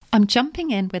I'm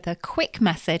jumping in with a quick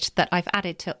message that I've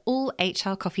added to all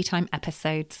HR Coffee Time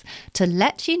episodes to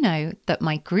let you know that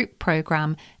my group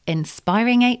program,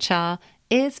 Inspiring HR,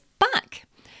 is back.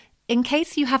 In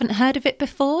case you haven't heard of it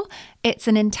before, it's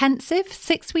an intensive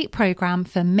 6-week program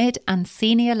for mid and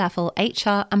senior level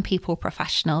HR and people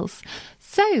professionals.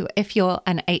 So if you're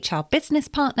an HR business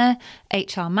partner,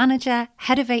 HR manager,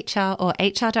 head of HR or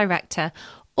HR director,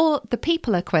 or the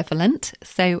people equivalent,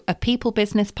 so a people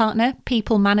business partner,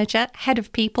 people manager, head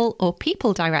of people or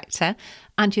people director,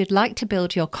 and you'd like to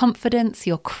build your confidence,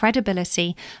 your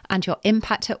credibility, and your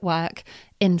impact at work,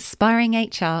 Inspiring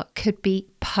HR could be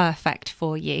perfect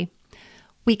for you.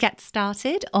 We get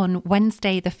started on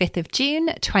Wednesday, the 5th of June,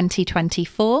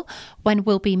 2024, when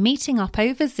we'll be meeting up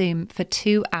over Zoom for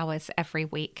 2 hours every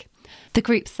week. The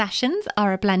group sessions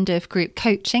are a blend of group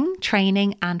coaching,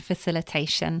 training, and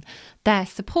facilitation. They're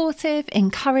supportive,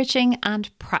 encouraging,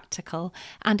 and practical,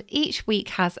 and each week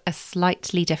has a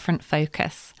slightly different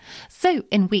focus. So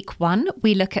in week 1,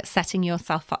 we look at setting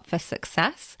yourself up for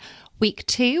success. Week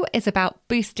 2 is about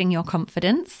boosting your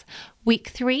confidence. Week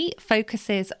 3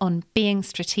 focuses on being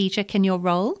strategic in your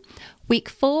role. Week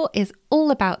 4 is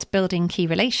all about building key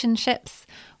relationships.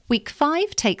 Week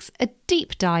 5 takes a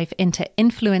deep dive into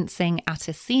influencing at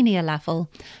a senior level.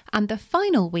 And the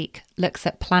final week looks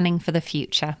at planning for the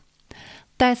future.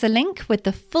 There's a link with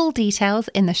the full details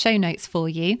in the show notes for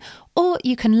you, or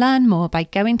you can learn more by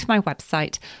going to my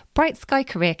website, Bright Sky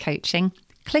Career Coaching,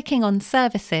 clicking on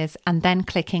Services and then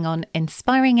clicking on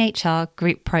Inspiring HR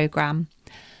Group Programme.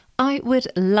 I would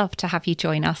love to have you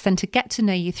join us and to get to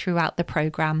know you throughout the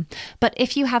programme. But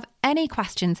if you have any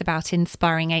questions about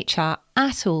Inspiring HR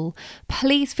at all,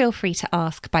 please feel free to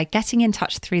ask by getting in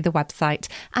touch through the website,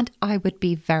 and I would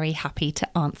be very happy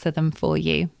to answer them for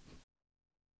you.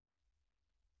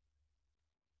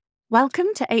 Welcome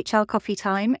to HR Coffee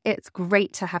Time. It's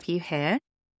great to have you here.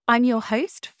 I'm your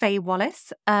host, Faye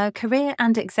Wallace, a career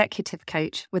and executive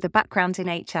coach with a background in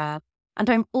HR, and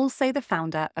I'm also the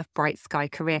founder of Bright Sky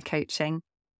Career Coaching.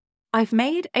 I've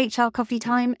made HR Coffee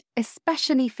Time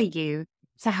especially for you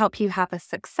to help you have a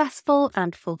successful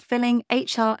and fulfilling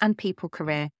HR and people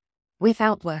career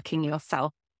without working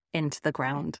yourself into the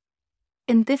ground.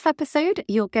 In this episode,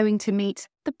 you're going to meet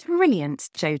the brilliant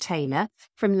Jo Taylor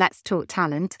from Let's Talk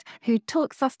Talent, who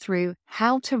talks us through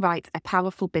how to write a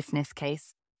powerful business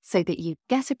case so that you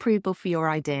get approval for your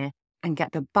idea and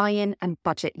get the buy-in and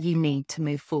budget you need to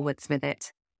move forwards with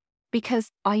it.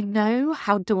 Because I know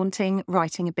how daunting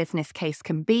writing a business case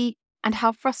can be and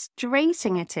how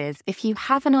frustrating it is if you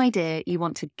have an idea you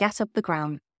want to get up the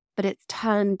ground, but it's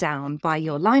turned down by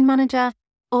your line manager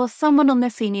or someone on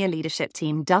the senior leadership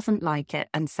team doesn't like it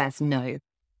and says no.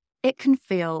 It can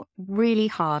feel really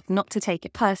hard not to take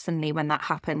it personally when that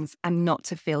happens and not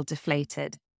to feel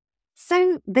deflated.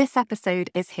 So this episode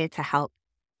is here to help.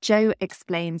 Jo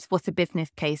explains what a business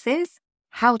case is,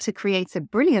 how to create a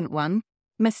brilliant one,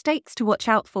 mistakes to watch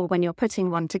out for when you're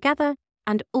putting one together,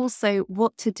 and also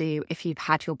what to do if you've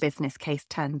had your business case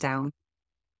turned down.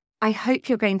 I hope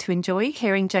you're going to enjoy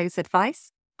hearing Jo's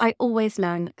advice. I always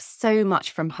learn so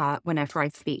much from her whenever I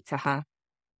speak to her.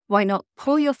 Why not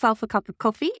pour yourself a cup of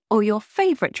coffee or your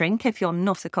favourite drink if you're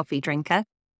not a coffee drinker?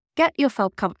 Get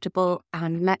yourself comfortable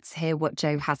and let's hear what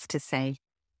Jo has to say.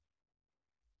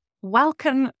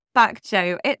 Welcome back,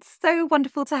 Jo. It's so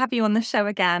wonderful to have you on the show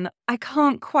again. I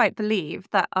can't quite believe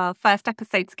that our first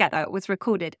episode together was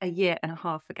recorded a year and a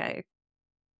half ago.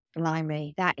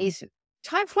 Blimey, that is...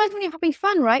 Time flies when you're having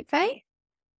fun, right, Faye?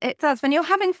 It does, when you're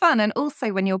having fun and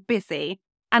also when you're busy.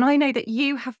 And I know that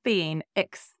you have been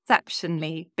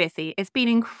exceptionally busy. It's been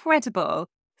incredible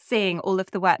seeing all of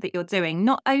the work that you're doing.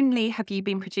 Not only have you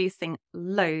been producing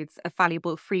loads of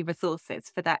valuable free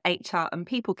resources for the HR and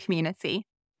people community,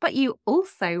 but you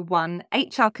also won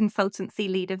HR Consultancy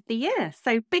Lead of the Year.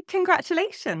 So big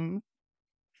congratulations.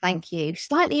 Thank you.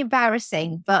 Slightly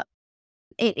embarrassing, but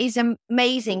it is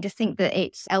amazing to think that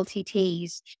it's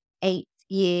LTT's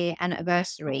 8-year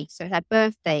anniversary. So it had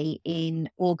birthday in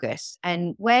August.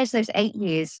 And where's those 8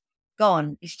 years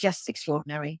gone? It's just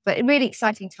extraordinary. But really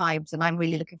exciting times. And I'm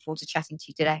really looking forward to chatting to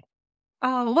you today.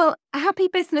 Oh, well, happy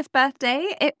business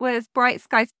birthday. It was Bright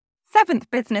Sky's 7th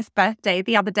business birthday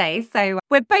the other day. So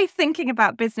we're both thinking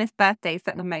about business birthdays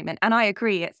at the moment. And I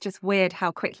agree, it's just weird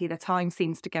how quickly the time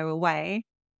seems to go away.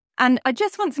 And I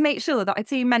just want to make sure that I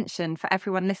do mention for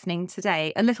everyone listening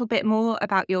today a little bit more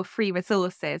about your free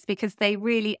resources because they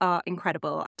really are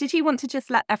incredible. Did you want to just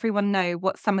let everyone know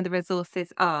what some of the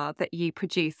resources are that you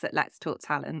produce at Let's Talk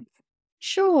Talent?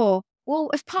 Sure. Well,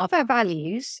 as part of our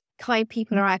values, kind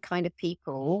people are our kind of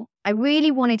people. I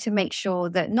really wanted to make sure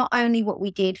that not only what we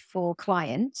did for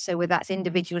clients, so whether that's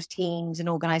individuals, teams, and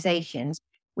organizations,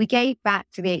 we gave back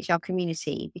to the HR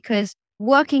community, because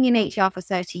working in HR for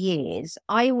 30 years,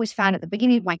 I always found at the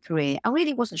beginning of my career, I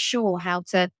really wasn't sure how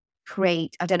to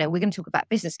create, I don't know, we're going to talk about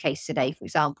business case today, for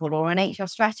example, or an HR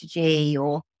strategy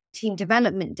or team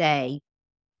development day.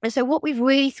 And so what we've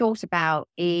really thought about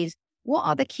is, what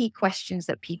are the key questions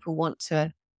that people want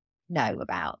to know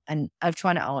about and are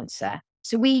trying to answer?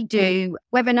 So we do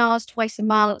webinars twice a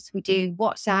month. We do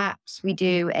WhatsApps. We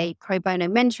do a pro bono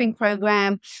mentoring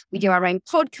program. We do our own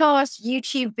podcasts,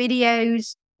 YouTube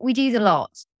videos. We do the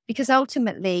lot, because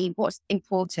ultimately what's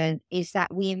important is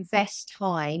that we invest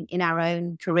time in our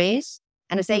own careers.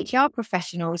 And as HR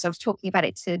professionals, I was talking about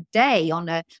it today on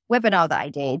a webinar that I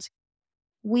did.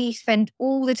 We spend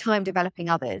all the time developing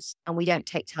others and we don't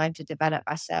take time to develop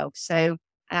ourselves. So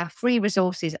our free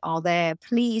resources are there.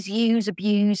 Please use,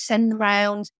 abuse, send them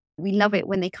around. We love it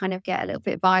when they kind of get a little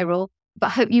bit viral,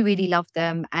 but hope you really love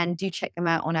them, and do check them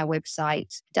out on our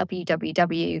website,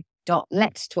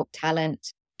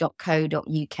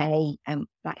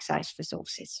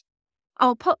 www.letstalktalent.co.uk/resources.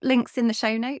 I'll put links in the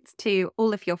show notes to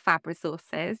all of your fab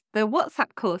resources. The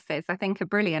WhatsApp courses, I think, are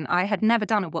brilliant. I had never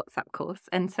done a WhatsApp course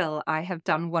until I have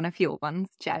done one of your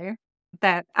ones, Jo.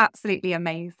 They're absolutely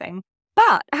amazing.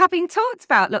 But having talked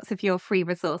about lots of your free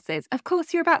resources, of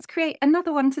course, you're about to create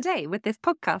another one today with this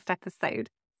podcast episode.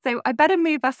 So I better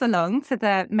move us along to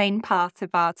the main part of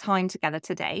our time together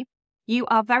today. You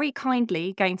are very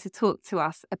kindly going to talk to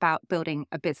us about building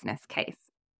a business case.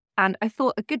 And I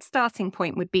thought a good starting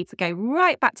point would be to go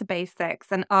right back to basics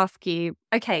and ask you,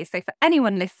 okay, so for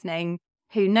anyone listening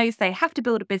who knows they have to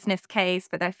build a business case,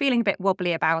 but they're feeling a bit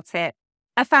wobbly about it,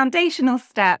 a foundational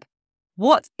step,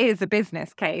 what is a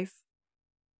business case?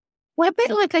 Well, a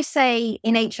bit like I say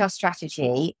in HR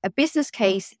strategy, a business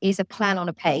case is a plan on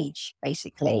a page,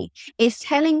 basically. It's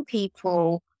telling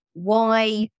people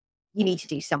why you need to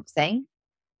do something,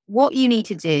 what you need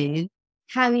to do,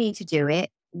 how you need to do it,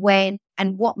 when,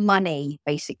 and what money,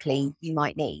 basically, you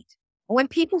might need. When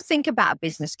people think about a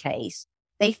business case,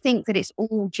 they think that it's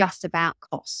all just about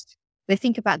cost. They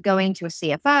think about going to a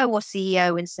CFO or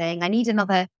CEO and saying, I need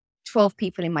another 12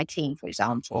 people in my team, for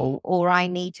example, or I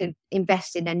need to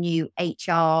invest in a new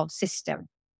HR system.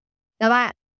 Now,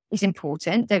 that is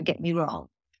important, don't get me wrong.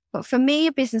 But for me,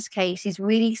 a business case is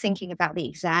really thinking about the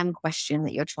exam question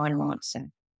that you're trying to answer.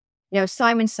 You know,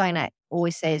 Simon Sinek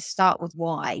always says, start with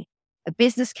why. A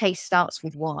business case starts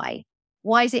with why.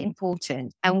 Why is it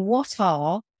important? And what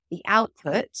are the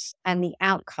outputs and the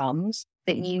outcomes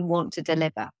that you want to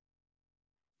deliver?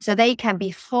 So they can be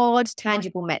hard,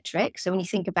 tangible metrics. So when you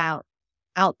think about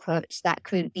outputs, that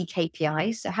could be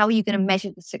KPIs. So how are you going to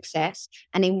measure the success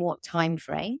and in what time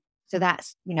frame? So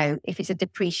that's, you know, if it's a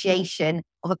depreciation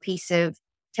of a piece of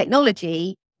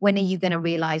technology, when are you going to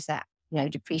realize that, you know,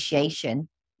 depreciation?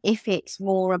 If it's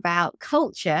more about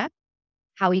culture,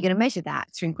 how are you going to measure that?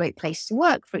 Through a great place to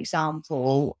work, for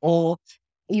example, or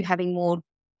are you having more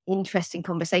interesting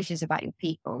conversations about your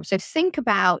people? So think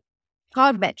about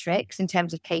hard metrics in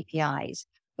terms of KPIs,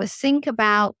 but think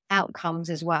about outcomes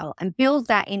as well and build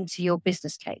that into your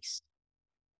business case.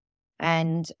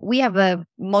 And we have a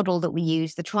model that we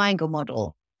use, the triangle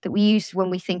model, that we use when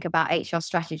we think about HR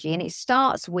strategy. And it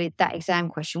starts with that exam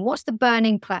question. What's the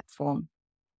burning platform?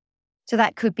 So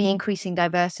that could be increasing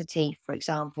diversity, for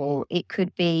example. It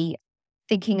could be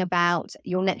thinking about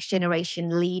your next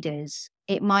generation leaders.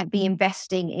 It might be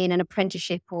investing in an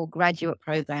apprenticeship or graduate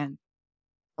program.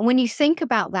 And when you think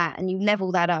about that and you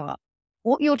level that up,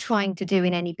 what you're trying to do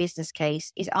in any business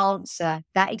case is answer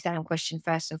that exam question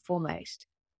first and foremost.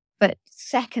 But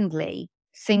secondly,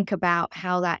 think about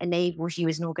how that enables you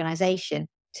as an organization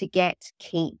to get,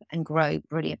 keep, and grow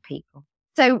brilliant people.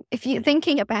 So if you're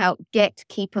thinking about get,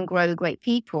 keep, and grow great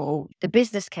people, the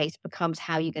business case becomes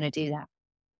how you're going to do that.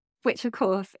 Which, of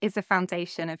course, is the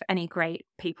foundation of any great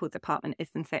people department,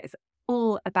 isn't it? It's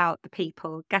all about the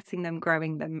people, getting them,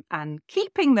 growing them, and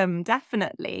keeping them,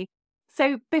 definitely.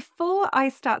 So before I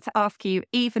start to ask you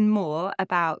even more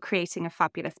about creating a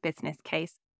fabulous business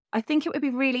case, I think it would be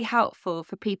really helpful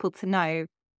for people to know,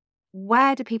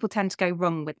 where do people tend to go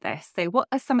wrong with this? So what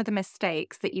are some of the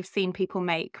mistakes that you've seen people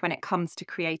make when it comes to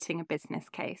creating a business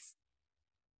case?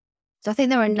 So I think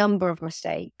there are a number of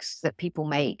mistakes that people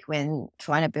make when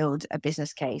trying to build a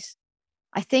business case.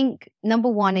 I think number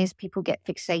one is people get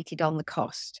fixated on the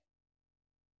cost.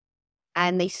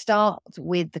 And they start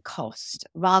with the cost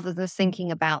rather than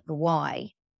thinking about the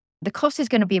why. The cost is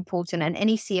going to be important, and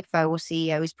any CFO or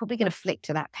CEO is probably going to flick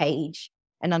to that page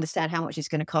and understand how much it's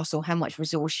going to cost or how much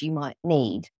resource you might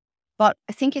need. But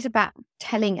I think it's about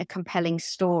telling a compelling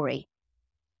story.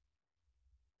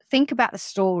 Think about the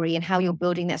story and how you're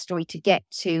building that story to get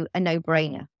to a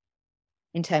no-brainer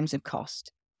in terms of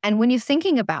cost. And when you're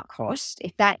thinking about cost,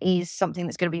 if that is something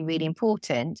that's going to be really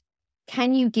important,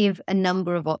 can you give a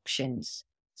number of options?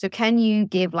 So can you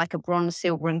give like a bronze,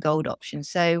 silver, and gold option?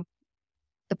 So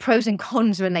the pros and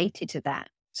cons related to that.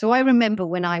 So I remember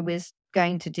when I was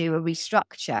going to do a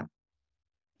restructure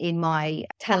in my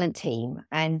talent team,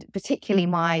 and particularly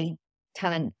my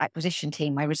talent acquisition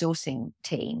team, my resourcing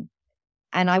team,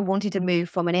 and I wanted to move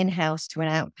from an in-house to an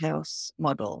out-house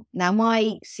model. Now,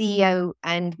 my CEO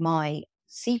and my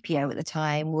CPO at the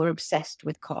time were obsessed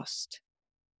with cost.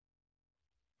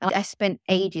 And I spent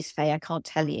ages, Faye, I can't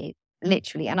tell you,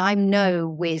 literally, and I'm no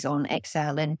whiz on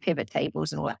Excel and pivot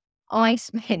tables and all that. I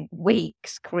spent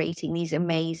weeks creating these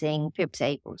amazing pivot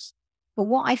tables. But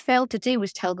what I failed to do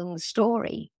was tell them the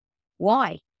story.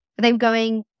 Why? They were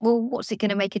going, well, what's it going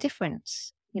to make a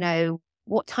difference?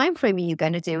 What time frame are you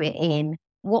going to do it in?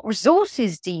 What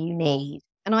resources do you need?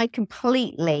 And I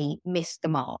completely missed the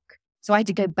mark. So I had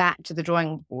to go back to the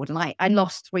drawing board, and I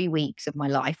lost 3 weeks of my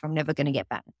life I'm never going to get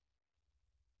back.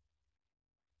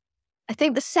 I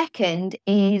think the second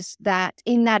is that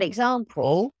in that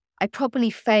example, I probably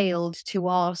failed to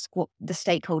ask what the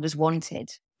stakeholders wanted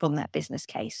from that business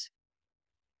case.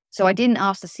 So I didn't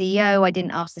ask the CEO, I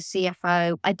didn't ask the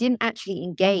CFO, I didn't actually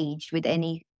engage with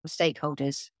any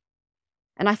stakeholders.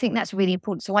 And I think that's really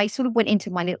important. So I sort of went into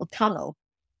my little tunnel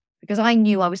because I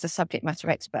knew I was the subject matter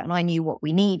expert and I knew what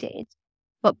we needed.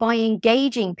 But by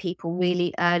engaging people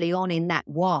really early on in that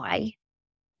why,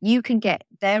 you can get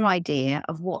their idea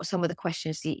of what some of the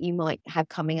questions that you might have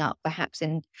coming up, perhaps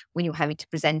when you're having to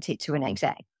present it to an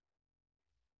exec.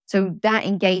 So that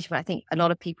engagement, I think a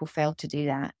lot of people fail to do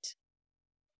that.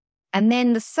 And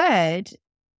then the third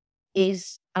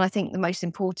is, and I think the most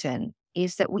important,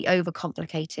 is that we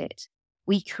overcomplicate it.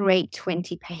 We create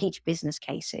 20-page business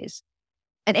cases.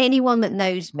 And anyone that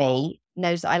knows me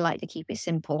knows that I like to keep it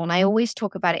simple. And I always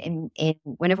talk about it in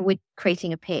whenever we're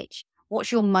creating a pitch.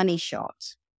 What's your money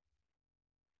shot?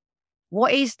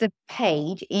 What is the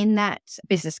page in that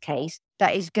business case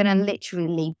that is going to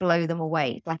literally blow them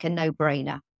away, like a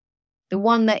no-brainer? The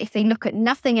one that if they look at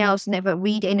nothing else, never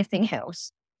read anything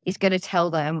else, is going to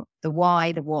tell them the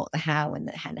why, the what, the how,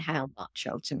 and how much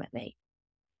ultimately.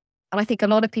 And I think a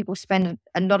lot of people spend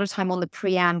a lot of time on the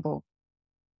preamble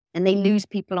and they lose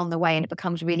people on the way, and it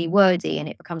becomes really wordy and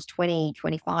it becomes 20,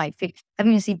 25, 50. I've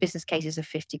even seen business cases of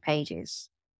 50 pages.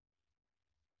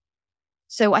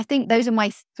 So I think those are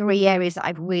my 3 areas that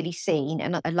I've really seen,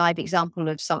 and a live example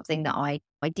of something that I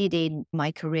did in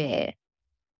my career.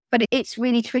 But it's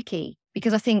really tricky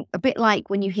because I think a bit like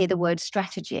when you hear the word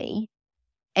strategy,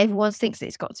 everyone thinks that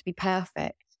it's got to be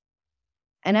perfect.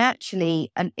 And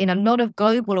actually, in a lot of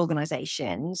global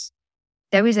organizations,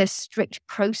 there is a strict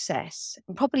process,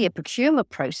 and probably a procurement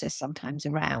process sometimes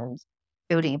around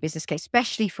building a business case,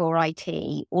 especially for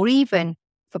IT or even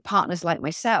for partners like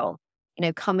myself,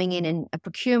 coming in a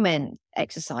procurement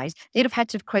exercise. They'd have had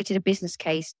to have created a business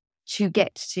case to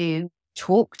get to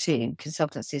talk to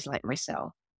consultancies like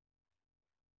myself.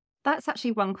 That's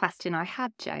actually one question I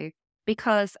had, Jo,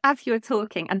 because as you were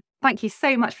talking, and thank you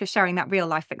so much for sharing that real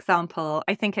life example.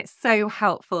 I think it's so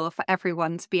helpful for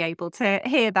everyone to be able to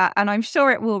hear that, and I'm sure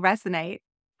it will resonate.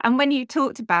 And when you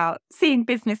talked about seeing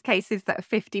business cases that are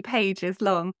 50 pages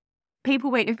long,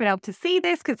 people won't have been able to see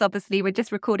this because obviously we're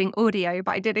just recording audio,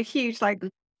 but I did a huge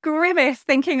grimace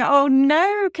thinking, oh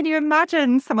no, can you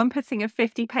imagine someone putting a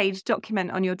 50-page document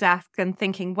on your desk and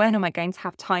thinking, when am I going to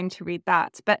have time to read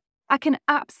that? But I can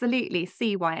absolutely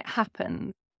see why it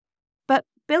happens. But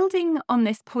building on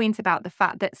this point about the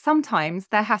fact that sometimes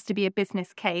there has to be a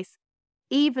business case,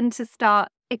 even to start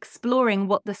exploring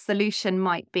what the solution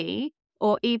might be,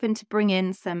 or even to bring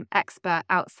in some expert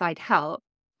outside help,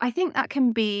 I think that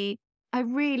can be a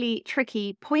really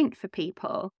tricky point for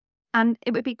people. And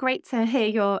it would be great to hear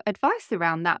your advice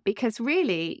around that, because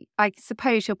really, I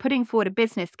suppose you're putting forward a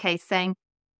business case saying,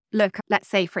 look, let's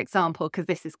say, for example, because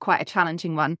this is quite a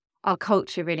challenging one, our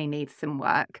culture really needs some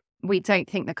work. We don't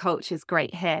think the culture is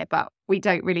great here, but we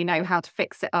don't really know how to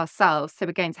fix it ourselves. So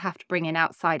we're going to have to bring in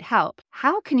outside help.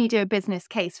 How can you do a business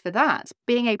case for that?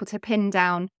 Being able to pin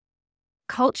down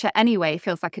culture anyway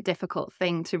feels like a difficult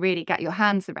thing to really get your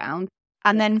hands around.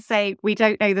 And then say, we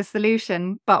don't know the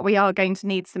solution, but we are going to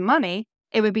need some money.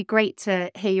 It would be great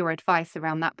to hear your advice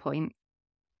around that point.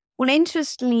 Well,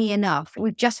 interestingly enough,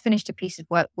 we've just finished a piece of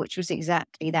work which was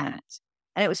exactly that.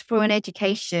 And it was for an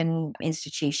education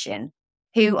institution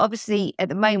who obviously at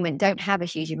the moment don't have a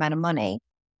huge amount of money.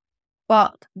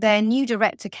 But their new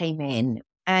director came in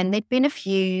And there'd been a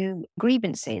few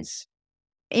grievances,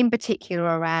 in particular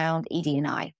around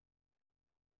ED&I.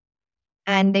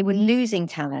 And they were losing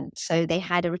talent. So they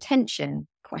had a retention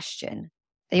question.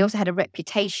 They also had a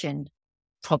reputation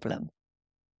problem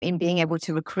in being able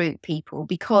to recruit people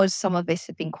because some of this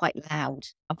had been quite loud,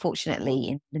 unfortunately,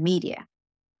 in the media.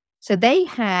 So they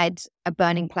had a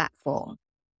burning platform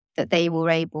that they were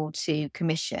able to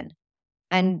commission.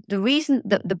 And the reason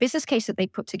that the business case that they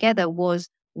put together was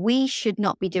we should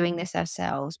not be doing this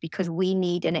ourselves because we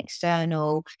need an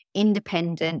external,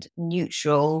 independent,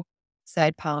 neutral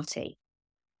third party.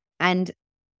 And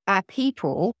our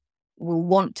people will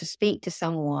want to speak to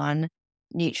someone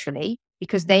neutrally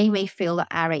because they may feel that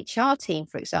our HR team,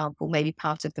 for example, may be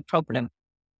part of the problem.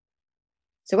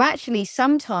 So actually,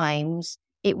 sometimes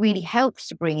it really helps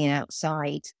to bring in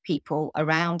outside people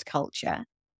around culture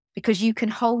because you can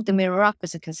hold the mirror up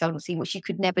as a consultancy, which you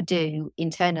could never do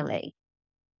internally.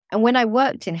 And when I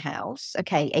worked in-house,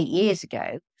 8 years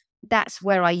ago, that's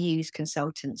where I used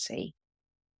consultancy.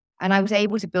 And I was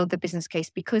able to build the business case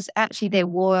because actually there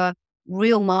were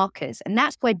real markers. And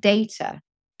that's where data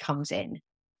comes in.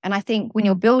 And I think when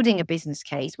you're building a business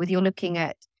case, whether you're looking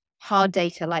at hard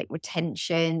data like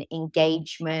retention,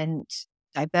 engagement,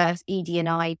 diverse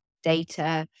ED&I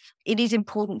data, it is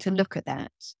important to look at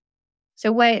that.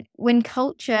 So when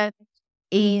culture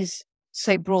is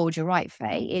so broad, you're right,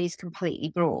 Faye, it is completely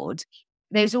broad.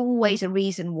 There's always a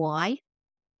reason why.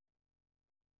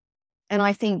 And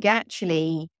I think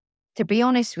actually, to be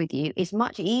honest with you, it's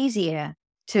much easier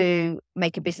to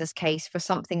make a business case for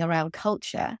something around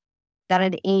culture than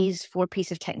it is for a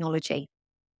piece of technology.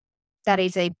 That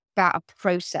is about a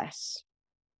process.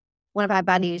 One of our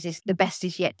values is the best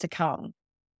is yet to come.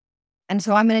 And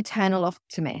so I'm an eternal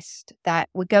optimist that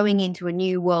we're going into a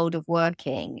new world of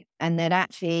working and that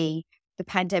actually the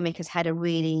pandemic has had a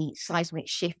really seismic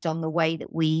shift on the way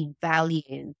that we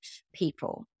value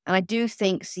people. And I do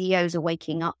think CEOs are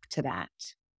waking up to that.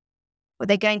 But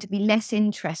they're going to be less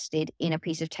interested in a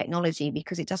piece of technology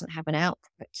because it doesn't have an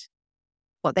output.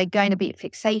 But they're going to be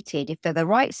fixated, if they're the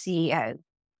right CEO,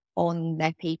 on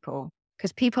their people,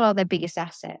 because people are their biggest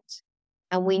asset.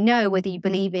 And we know whether you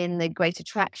believe in the great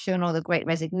attraction or the great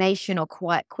resignation or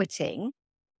quiet quitting,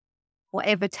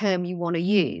 whatever term you want to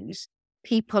use,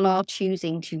 people are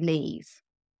choosing to leave.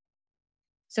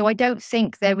 So I don't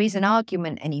think there is an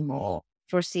argument anymore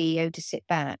for a CEO to sit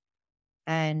back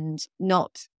and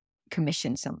not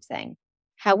commission something.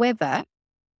 However,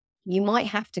 you might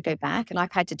have to go back, and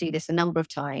I've had to do this a number of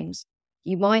times.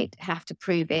 You might have to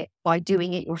prove it by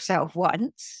doing it yourself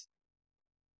once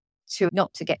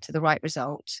not to get to the right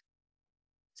result.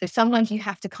 So sometimes you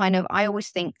have to I always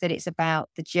think that it's about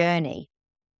the journey.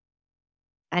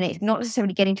 And it's not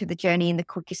necessarily getting to the journey in the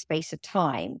quickest space of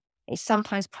time. It's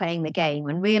sometimes playing the game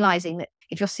and realizing that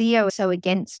if your CEO is so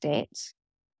against it,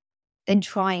 then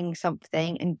trying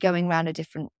something and going around a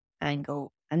different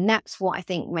angle. And that's what I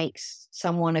think makes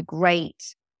someone a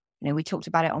great, we talked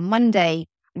about it on Monday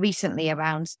recently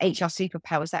around HR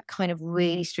superpowers, that kind of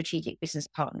really strategic business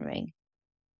partnering.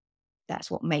 That's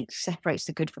what separates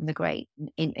the good from the great,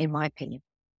 in my opinion.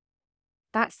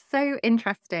 That's so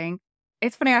interesting.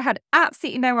 It's funny, I had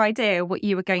absolutely no idea what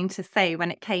you were going to say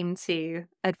when it came to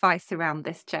advice around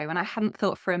this, Jo. And I hadn't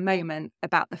thought for a moment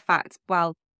about the fact,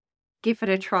 well, give it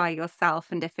a try yourself.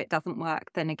 And if it doesn't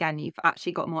work, then again, you've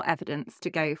actually got more evidence to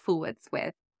go forwards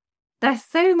with. There's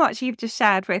so much you've just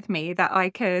shared with me that I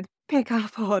could pick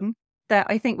up on that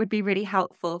I think would be really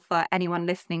helpful for anyone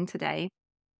listening today.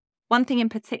 One thing in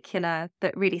particular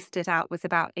that really stood out was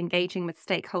about engaging with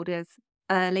stakeholders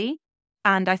early.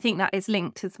 And I think that is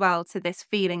linked as well to this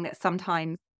feeling that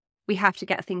sometimes we have to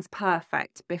get things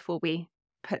perfect before we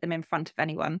put them in front of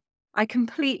anyone. I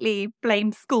completely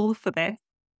blame school for this,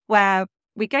 where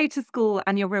we go to school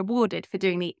and you're rewarded for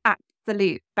doing the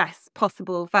absolute best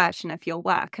possible version of your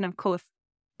work. And of course,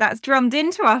 that's drummed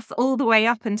into us all the way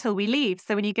up until we leave.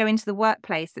 So when you go into the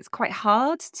workplace, it's quite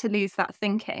hard to lose that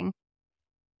thinking.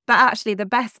 But actually, the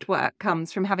best work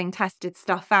comes from having tested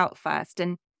stuff out first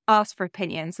and asked for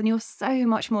opinions. And you're so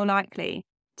much more likely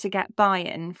to get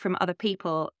buy-in from other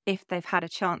people if they've had a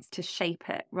chance to shape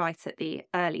it right at the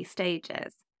early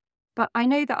stages. But I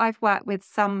know that I've worked with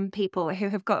some people who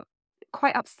have got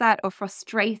quite upset or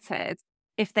frustrated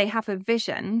if they have a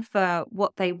vision for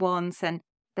what they want and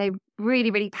they're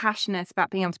really, really passionate about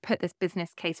being able to put this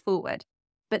business case forward,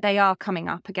 but they are coming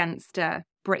up against a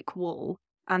brick wall.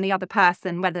 And the other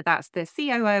person, whether that's the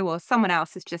COO or someone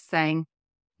else, is just saying,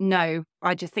 no,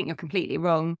 I just think you're completely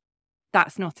wrong.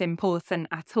 That's not important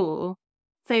at all.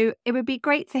 So it would be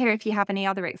great to hear if you have any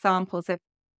other examples of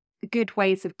good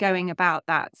ways of going about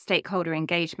that stakeholder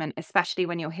engagement, especially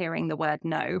when you're hearing the word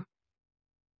no?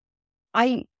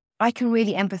 I can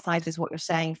really empathize with what you're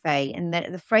saying, Faye. And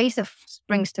the phrase that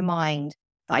springs to mind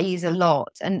that I use a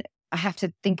lot, and I have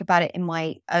to think about it in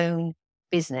my own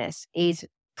business, is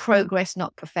progress,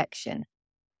 not perfection.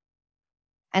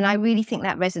 And I really think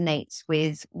that resonates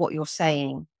with what you're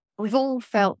saying. We've all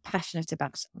felt passionate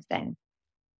about something,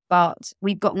 but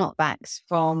we've got knockbacks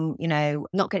from,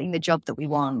 not getting the job that we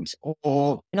want,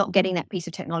 or not getting that piece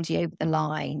of technology over the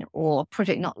line, or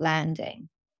project not landing.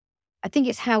 I think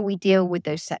it's how we deal with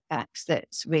those setbacks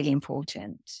that's really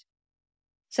important.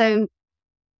 So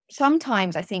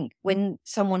sometimes I think when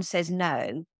someone says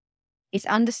no, it's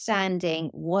understanding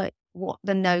what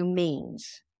the no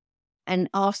means and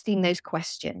asking those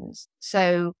questions.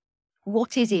 So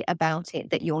what is it about it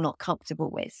that you're not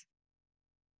comfortable with?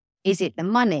 Is it the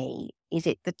money? Is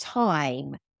it the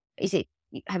time?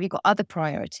 Have you got other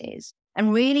priorities?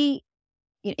 And really,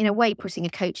 in a way, putting a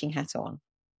coaching hat on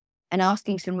and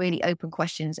asking some really open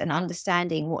questions and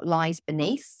understanding what lies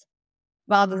beneath,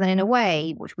 rather than, in a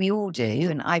way, which we all do,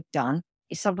 and I've done,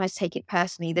 is sometimes take it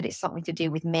personally that it's something to do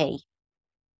with me.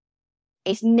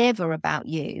 It's never about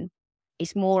you.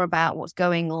 It's more about what's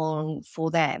going on for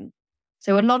them.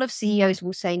 So a lot of CEOs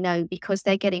will say no because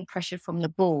they're getting pressure from the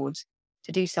board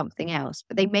to do something else,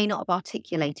 but they may not have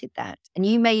articulated that. And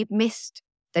you may have missed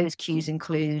those cues and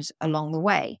clues along the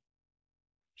way.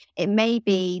 It may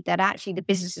be that actually the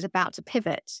business is about to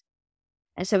pivot.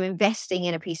 And so investing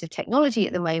in a piece of technology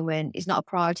at the moment is not a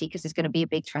priority because there's going to be a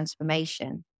big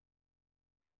transformation.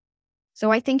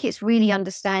 So I think it's really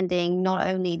understanding not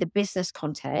only the business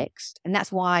context, and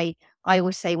that's why I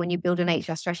always say when you build an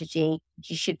HR strategy,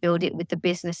 you should build it with the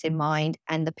business in mind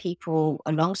and the people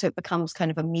along, so it becomes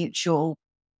kind of a mutual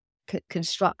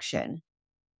construction.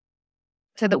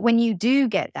 So that when you do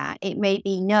get that, it may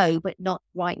be no, but not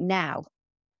right now.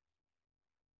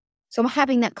 So I'm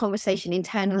having that conversation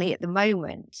internally at the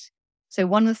moment. So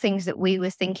one of the things that we were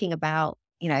thinking about,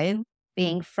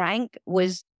 being frank,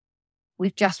 was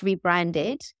we've just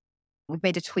rebranded. We've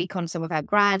made a tweak on some of our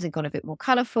brands and gone a bit more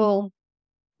colourful.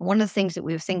 One of the things that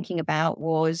we were thinking about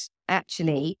was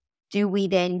actually, do we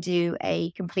then do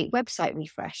a complete website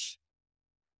refresh?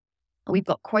 We've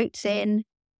got quotes in,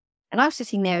 and I'm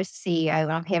sitting there as the CEO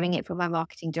and I'm hearing it from my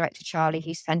marketing director, Charlie,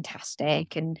 who's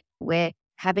fantastic. And we're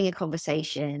having a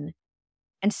conversation.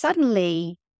 And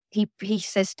suddenly he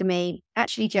says to me,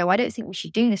 actually, Jo, I don't think we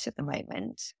should do this at the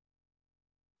moment.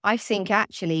 I think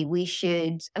actually we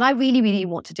should, and I really, really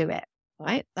want to do it,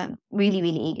 right? I'm really,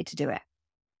 really eager to do it.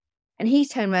 And he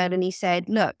turned around and he said,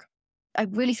 look,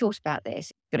 I've really thought about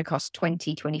this. It's going to cost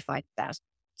 25,000,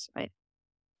 right?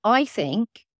 I think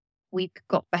we've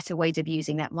got better ways of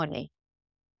using that money.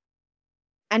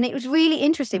 And it was really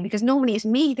interesting because normally it's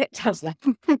me that does that.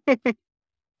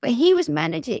 But he was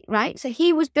managing, right? So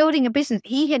he was building a business.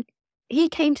 He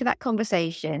came to that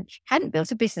conversation, hadn't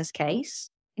built a business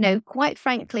case, quite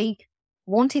frankly,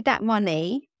 wanted that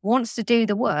money, wants to do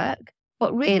the work,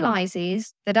 but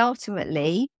realizes that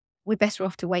ultimately we're better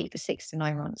off to wait for 6 to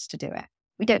 9 months to do it.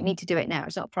 We don't need to do it now.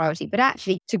 It's not a priority. But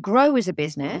actually, to grow as a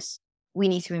business, we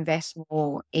need to invest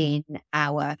more in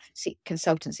our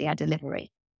consultancy, our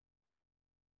delivery.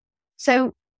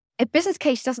 So a business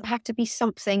case doesn't have to be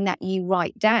something that you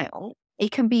write down.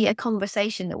 It can be a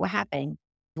conversation that we're having.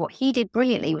 What he did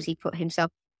brilliantly was he put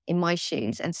himself in my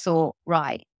shoes and thought,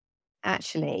 right,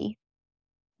 actually,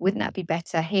 wouldn't that be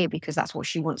better here? Because that's what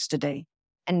she wants to do.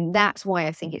 And that's why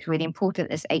I think it's really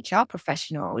important as HR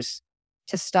professionals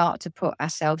to start to put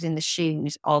ourselves in the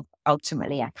shoes of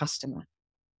ultimately our customer.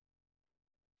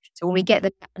 So when we get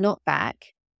the knock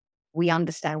back, we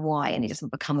understand why, and it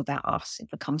doesn't become about us.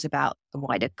 It becomes about the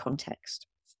wider context.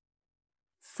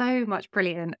 So much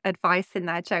brilliant advice in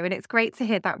there, Jo, and it's great to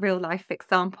hear that real life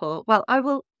example. Well, I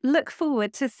will look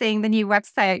forward to seeing the new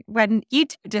website when you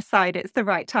decide it's the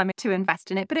right time to invest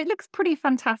in it, but it looks pretty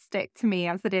fantastic to me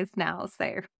as it is now.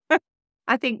 So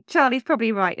I think Charlie's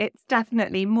probably right. It's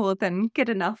definitely more than good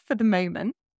enough for the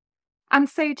moment. And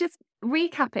so just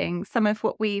recapping some of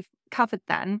what we've covered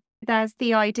then, there's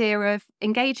the idea of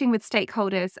engaging with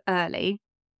stakeholders early,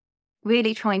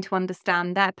 really trying to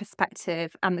understand their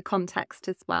perspective and the context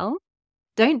as well.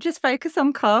 Don't just focus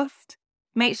on cost.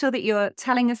 Make sure that you're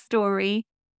telling a story.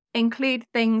 Include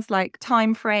things like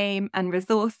time frame and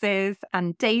resources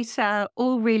and data,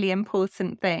 all really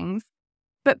important things.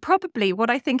 But probably what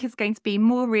I think is going to be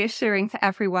more reassuring to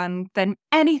everyone than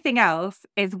anything else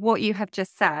is what you have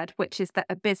just said, which is that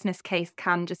a business case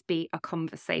can just be a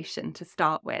conversation to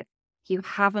start with. You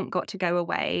haven't got to go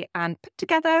away and put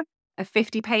together a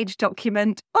 50-page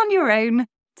document on your own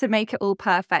to make it all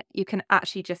perfect, you can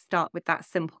actually just start with that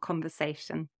simple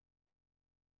conversation.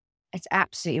 It's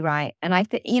absolutely right. And I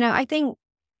think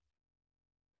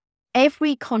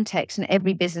every context and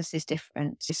every business is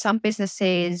different. So some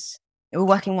businesses, we're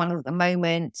working one at the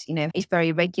moment, it's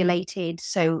very regulated.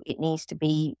 So it needs to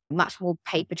be much more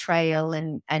paper trail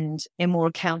and more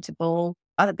accountable.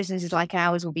 Other businesses like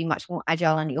ours will be much more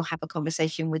agile, and you'll have a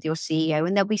conversation with your CEO.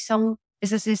 And there'll be some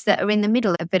businesses that are in the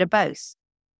middle, a bit of both.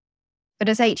 But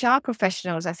as HR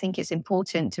professionals, I think it's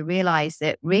important to realize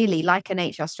that really, like an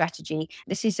HR strategy,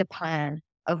 this is a plan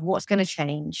of what's going to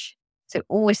change. So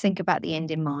always think about the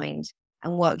end in mind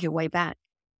and work your way back.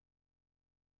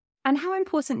 And how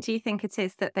important do you think it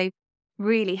is that they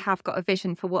really have got a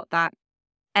vision for what that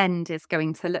end is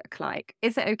going to look like?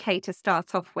 Is it okay to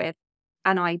start off with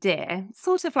an idea,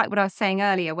 sort of like what I was saying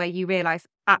earlier, where you realize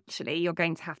actually you're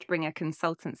going to have to bring a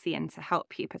consultancy in to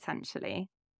help you potentially?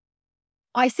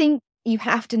 I think you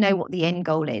have to know what the end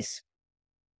goal is.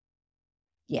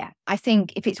 Yeah, I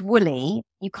think if it's woolly,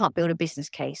 you can't build a business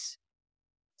case.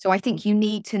 So I think you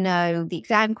need to know the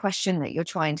exam question that you're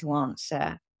trying to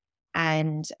answer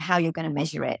and how you're going to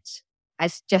measure it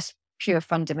as just pure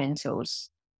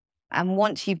fundamentals. And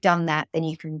once you've done that, then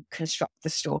you can construct the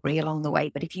story along the way.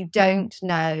 But if you don't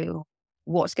know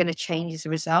what's going to change as a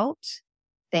result,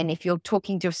 then if you're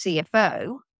talking to a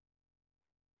CFO,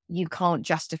 you can't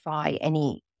justify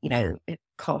any,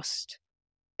 cost.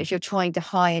 If you're trying to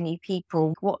hire new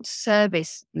people, what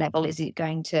service level is it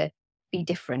going to be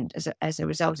different as a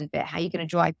result of it? How are you going to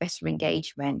drive better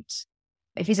engagement?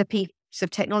 If it's a piece of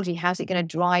technology, how's it going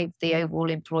to drive the overall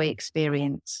employee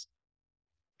experience?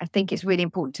 I think it's really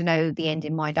important to know the end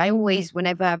in mind. I always,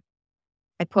 whenever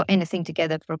I put anything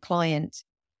together for a client,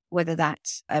 whether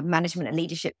that's a management and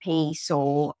leadership piece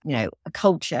or, a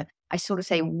culture, I sort of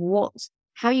say,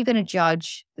 how are you going to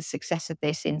judge the success of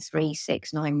this in 3,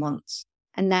 6, 9 months?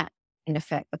 And that, in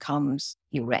effect, becomes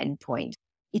your end point.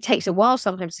 It takes a while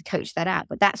sometimes to coach that out,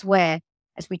 but that's where,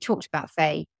 as we talked about,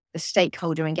 Faye, the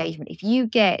stakeholder engagement. If you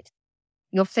get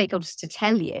your stakeholders to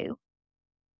tell you,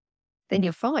 then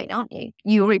you're fine, aren't you?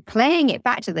 You're replaying it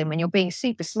back to them and you're being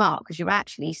super smart because you're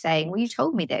actually saying, well, you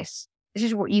told me this. This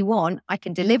is what you want. I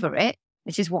can deliver it.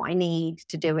 This is what I need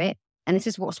to do it. And this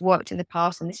is what's worked in the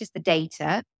past. And this is the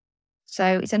data.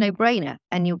 So it's a no-brainer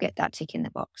and you'll get that tick in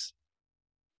the box.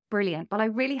 Brilliant. Well, I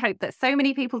really hope that so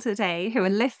many people today who are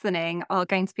listening are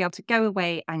going to be able to go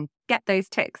away and get those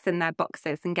ticks in their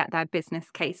boxes and get their business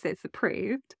cases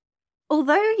approved.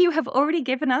 Although you have already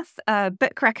given us a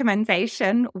book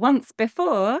recommendation once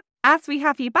before, as we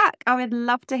have you back, I would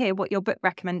love to hear what your book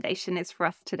recommendation is for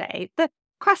us today. The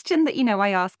question that I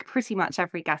ask pretty much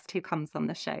every guest who comes on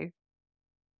the show.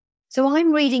 So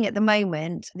I'm reading at the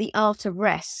moment The Art of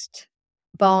Rest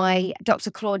by Dr.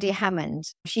 Claudia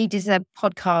Hammond. She does a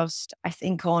podcast, I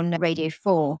think, on Radio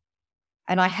 4.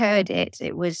 And I heard it.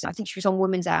 I think she was on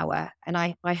Women's Hour, and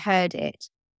I heard it.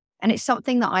 And it's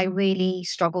something that I really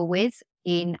struggle with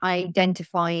in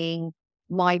identifying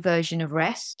my version of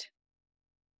rest.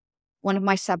 One of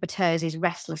my saboteurs is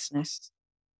restlessness.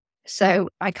 So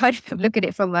I kind of look at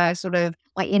it from a sort of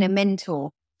my inner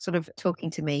mentor sort of talking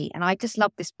to me. And I just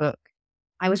love this book.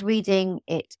 I was reading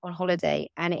it on holiday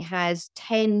and it has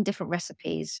 10 different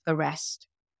recipes for rest.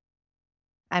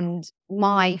 And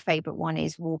my favorite one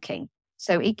is walking.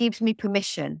 So it gives me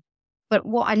permission. But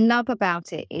what I love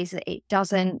about it is that it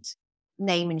doesn't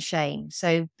name and shame.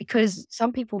 So because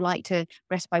some people like to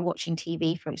rest by watching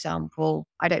TV, for example,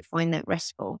 I don't find that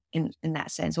restful in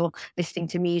that sense, or listening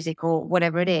to music or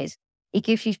whatever it is. It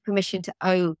gives you permission to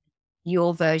own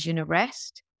your version of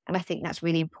rest. And I think that's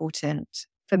really important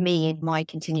for me in my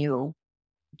continual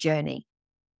journey.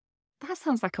 That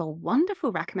sounds like a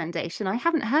wonderful recommendation. I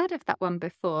haven't heard of that one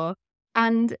before.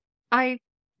 And I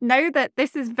know that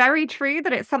this is very true,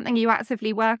 that it's something you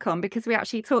actively work on, because we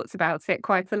actually talked about it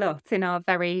quite a lot in our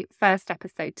very first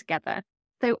episode together.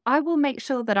 So I will make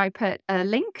sure that I put a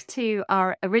link to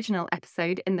our original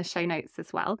episode in the show notes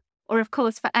as well. Or of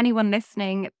course, for anyone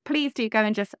listening, please do go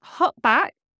and just hop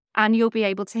back and you'll be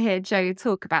able to hear Jo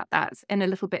talk about that in a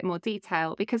little bit more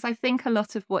detail, because I think a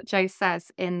lot of what Jo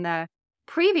says in the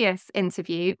previous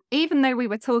interview, even though we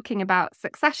were talking about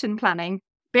succession planning,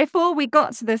 before we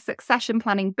got to the succession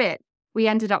planning bit, we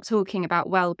ended up talking about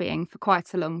well-being for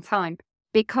quite a long time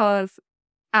because,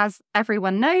 as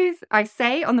everyone knows, I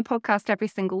say on the podcast every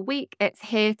single week, it's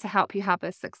here to help you have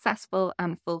a successful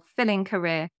and fulfilling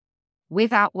career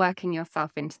without working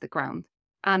yourself into the ground.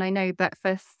 And I know that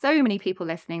for so many people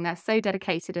listening, they're so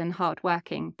dedicated and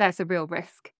hardworking, there's a real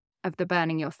risk of the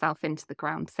burning yourself into the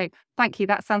ground. So thank you.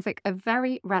 That sounds like a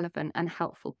very relevant and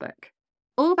helpful book.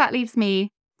 All that leaves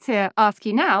me to ask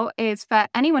you now is for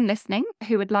anyone listening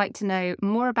who would like to know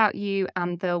more about you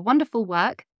and the wonderful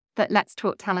work that Let's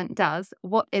Talk Talent does,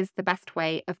 what is the best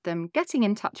way of them getting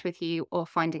in touch with you or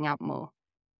finding out more?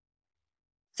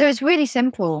 So it's really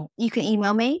simple. You can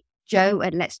email me,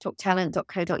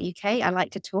 joe@letstalktalent.co.uk. I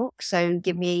like to talk. So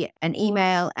give me an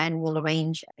email and we'll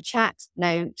arrange a chat.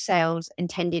 No sales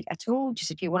intended at all.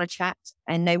 Just if you want to chat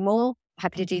and know more,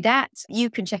 happy to do that. You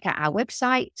can check out our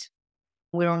website.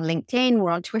 We're on LinkedIn,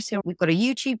 we're on Twitter, we've got a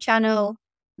YouTube channel.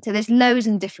 So there's loads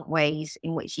and different ways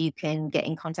in which you can get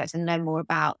in contact and know more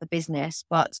about the business.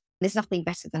 But there's nothing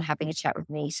better than having a chat with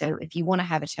me. So if you want to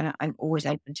have a chat, I'm always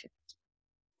open to it.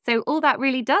 So all that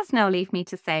really does now leave me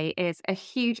to say is a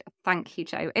huge thank you,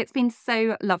 Jo. It's been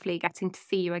so lovely getting to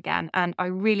see you again. And I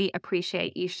really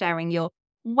appreciate you sharing your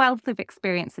wealth of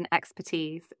experience and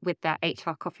expertise with the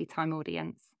HR Coffee Time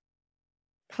audience.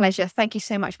 Pleasure. Thank you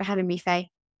so much for having me, Faye.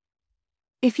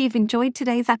 If you've enjoyed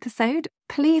today's episode,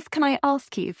 please can I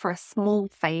ask you for a small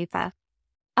favour?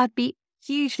 I'd be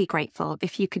hugely grateful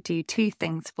if you could do two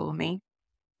things for me.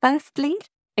 Firstly,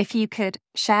 if you could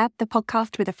share the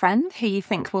podcast with a friend who you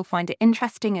think will find it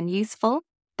interesting and useful,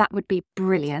 that would be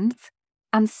brilliant.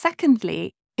 And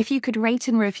secondly, if you could rate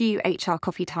and review HR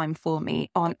Coffee Time for me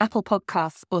on Apple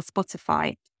Podcasts or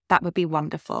Spotify, that would be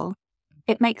wonderful.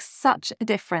 It makes such a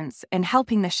difference in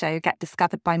helping the show get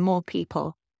discovered by more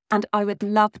people. And I would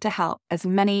love to help as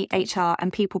many HR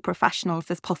and people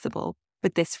professionals as possible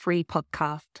with this free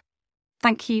podcast.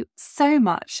 Thank you so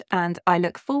much, and I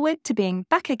look forward to being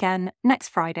back again next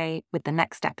Friday with the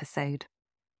next episode.